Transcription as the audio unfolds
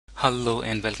Hello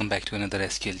and welcome back to another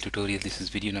SQL tutorial. This is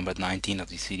video number 19 of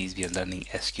the series. We are learning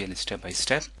SQL step by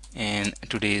step, and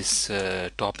today's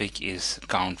topic is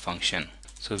count function.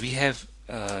 So we have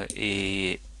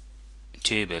a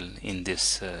table in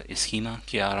this schema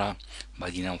Chiara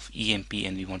by the name of EMP,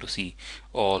 and we want to see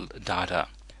all data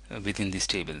within this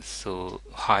table. So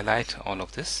highlight all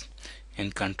of this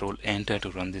and control enter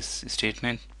to run this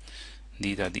statement.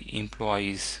 These are the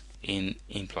employees in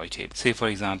employee table. Say for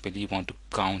example you want to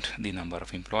count the number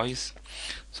of employees,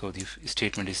 so the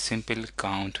statement is simple: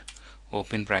 count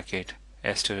open bracket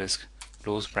asterisk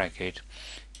close bracket,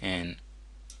 and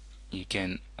you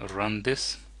can run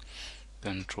this,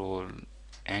 control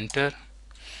enter,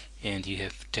 and you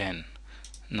have 10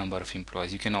 number of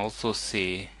employees. You can also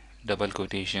say double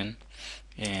quotation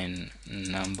and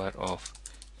number of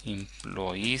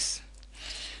employees.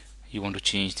 You want to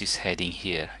change this heading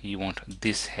here, you want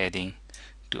this heading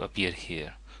to appear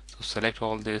here. So select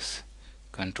all this,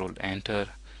 control enter,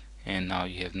 and now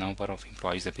you have number of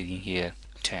employees appearing here,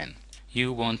 10.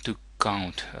 You want to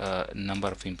count number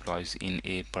of employees in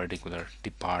a particular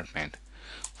department.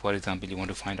 For example, you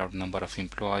want to find out number of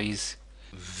employees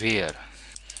where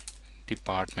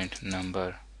department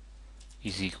number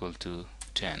is equal to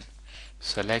 10.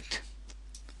 Select,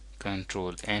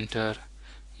 control enter.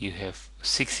 You have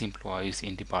 6 employees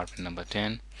in department number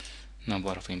 10, number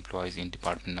of employees in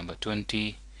department number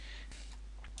 20.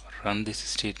 Run this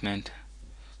statement,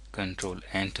 control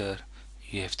enter.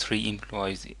 You have 3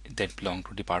 employees that belong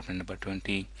to department number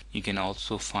 20. You can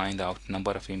also find out number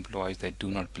of employees that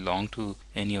do not belong to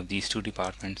any of these two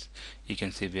departments. You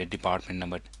can say where department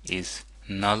number is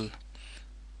null.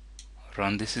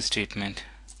 Run this statement,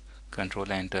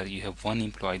 control enter. You have 1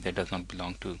 employee that does not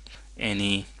belong to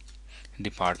any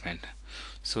department.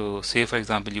 So say for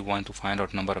example you want to find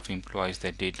out number of employees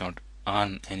that did not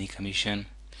earn any commission.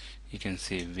 You can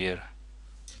say where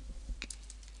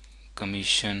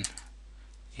commission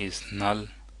is null,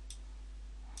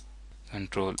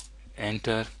 control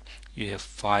enter. You have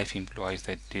 5 employees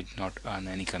that did not earn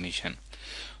any commission.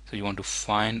 So you want to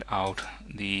find out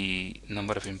the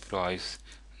number of employees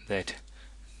that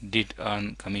did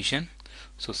earn commission.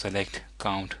 So select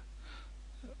count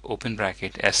open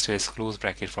bracket asterisk close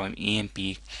bracket from EMP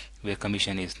where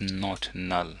commission is not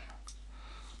null.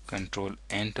 Control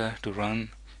enter to run.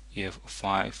 You have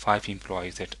five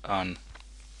employees that earn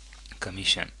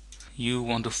commission. You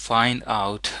want to find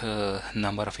out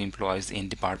number of employees in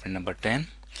department number 10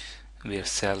 where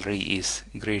salary is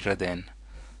greater than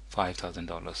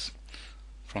 $5,000.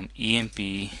 From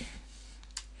EMP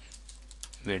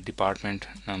where department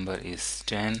number is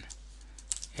 10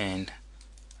 and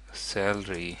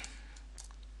salary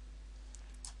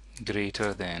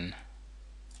greater than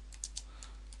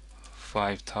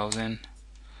 5,000.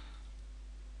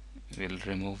 We'll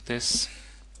remove this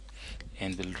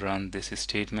and we'll run this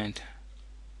statement,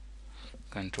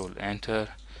 control enter.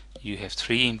 You have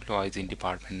 3 employees in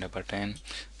department number 10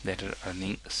 that are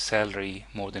earning salary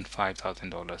more than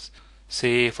 $5,000.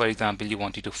 Say for example you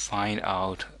wanted to find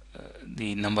out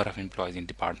the number of employees in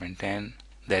department 10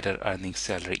 that are earning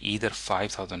salary either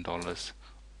 $5,000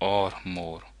 or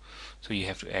more. So you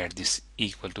have to add this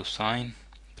equal to sign,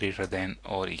 greater than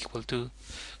or equal to,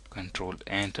 control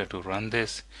enter to run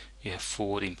this. You have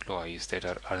 4 employees that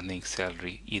are earning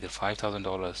salary either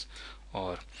 $5,000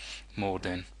 or more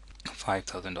than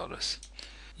 $5,000.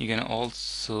 You can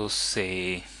also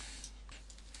say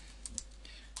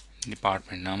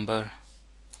department number,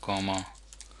 comma,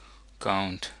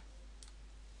 count,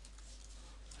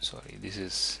 this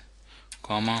is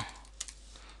comma,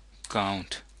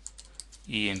 count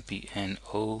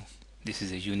EMPNO. This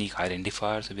is a unique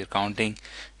identifier, so we are counting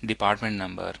department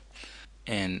number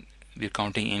and we're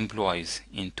counting employees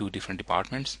in 2 different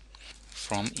departments.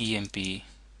 From EMP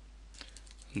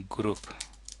group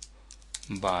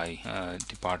by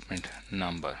department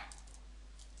number.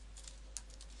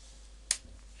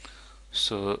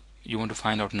 So you want to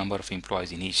find out number of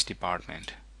employees in each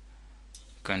department.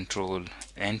 Control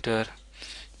enter.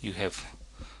 You have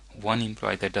 1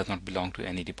 employee that does not belong to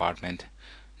any department.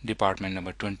 Department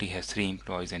number 20 has 3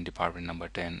 employees and department number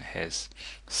 10 has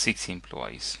 6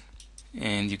 employees.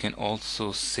 And you can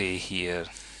also say here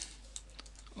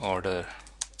order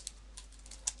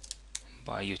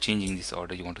by, you're changing this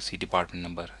order, you want to see department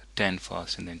number 10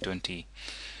 first and then 20.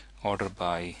 Order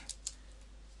by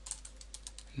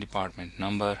department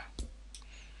number.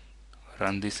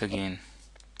 Run this again,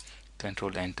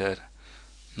 control enter.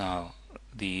 Now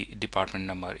the department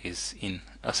number is in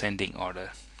ascending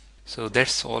order. So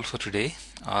that's all for today.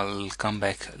 I'll come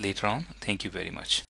back later on. Thank you very much.